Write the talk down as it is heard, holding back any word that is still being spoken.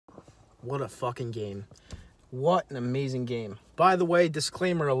What a fucking game. What an amazing game. By the way,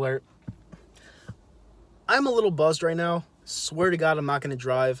 disclaimer alert. I'm a little buzzed right now. Swear to God, I'm not going to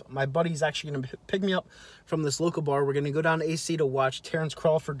drive. My buddy's actually going to pick me up from this local bar. We're going to go down to AC to watch Terrence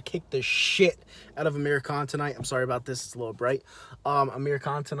Crawford kick the shit out of Amir Khan tonight. I'm sorry about this. It's a little bright. Amir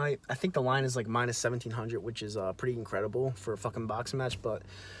Khan tonight, I think the line is like minus 1,700, which is pretty incredible for a fucking boxing match. But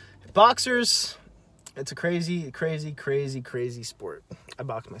boxers, it's a crazy sport. I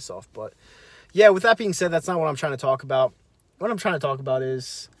box myself. But yeah, with that being said, that's not what I'm trying to talk about. What I'm trying to talk about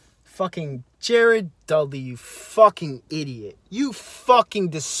is fucking Jared Dudley, you fucking idiot. You fucking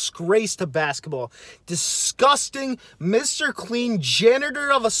disgrace to basketball. Disgusting Mr. Clean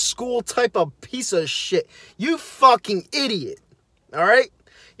janitor of a school type of piece of shit. You fucking idiot. Alright?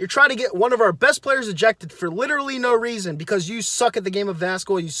 You're trying to get one of our best players ejected for literally no reason because you suck at the game of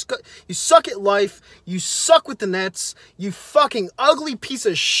basketball. You suck at life. You suck with the Nets. You fucking ugly piece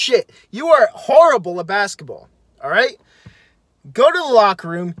of shit. You are horrible at basketball. Alright? Go to the locker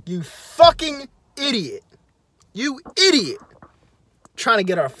room, you fucking idiot. You idiot. Trying to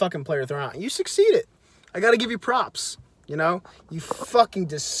get our fucking player thrown out. You succeeded. I gotta give you props. You know? You fucking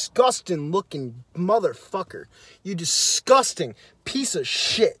disgusting looking motherfucker. You disgusting piece of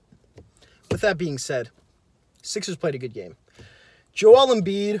shit. With that being said, Sixers played a good game. Joel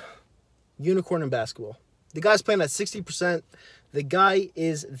Embiid, unicorn in basketball. The guy's playing at 60%. The guy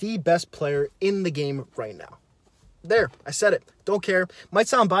is the best player in the game right now. There, I said it. Don't care. Might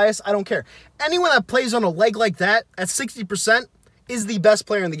sound biased. I don't care. Anyone that plays on a leg like that at 60% is the best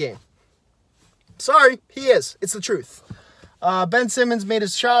player in the game. Sorry, he is. It's the truth. Ben Simmons made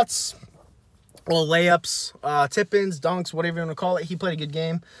his shots. Well, layups, tip-ins, dunks, whatever you want to call it. He played a good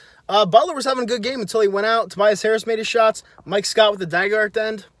game. Butler was having a good game until he went out. Tobias Harris made his shots. Mike Scott with the dagger at the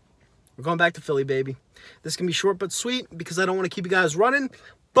end. We're going back to Philly, baby. This can be short but sweet because I don't want to keep you guys running.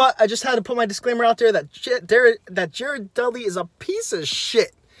 But I just had to put my disclaimer out there that Jared Dudley is a piece of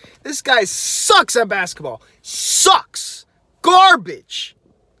shit. This guy sucks at basketball. Sucks. Garbage.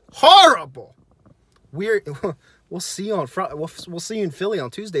 Horrible. We'll see you on Friday. We'll see you in Philly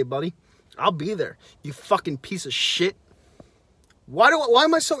on Tuesday, buddy. I'll be there. You fucking piece of shit. Why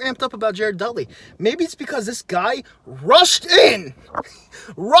am I so amped up about Jared Dudley? Maybe it's because this guy rushed in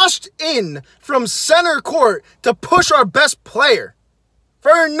from center court to push our best player.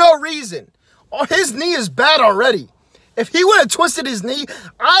 For no reason. Oh, his knee is bad already. If he would have twisted his knee,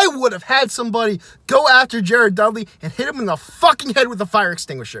 I would have had somebody go after Jared Dudley and hit him in the fucking head with a fire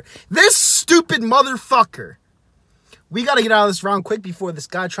extinguisher. This stupid motherfucker. We got to get out of this round quick before this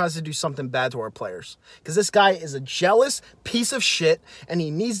guy tries to do something bad to our players. Because this guy is a jealous piece of shit and he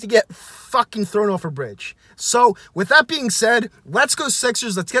needs to get fucking thrown off a bridge. So, with that being said, let's go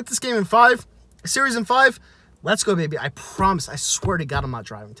Sixers. Let's get this game in 5. Series in 5. Let's go, baby. I promise. I swear to God I'm not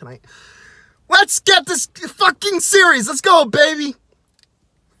driving tonight. Let's get this fucking series. Let's go, baby.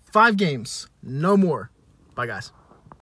 5 games. No more. Bye, guys.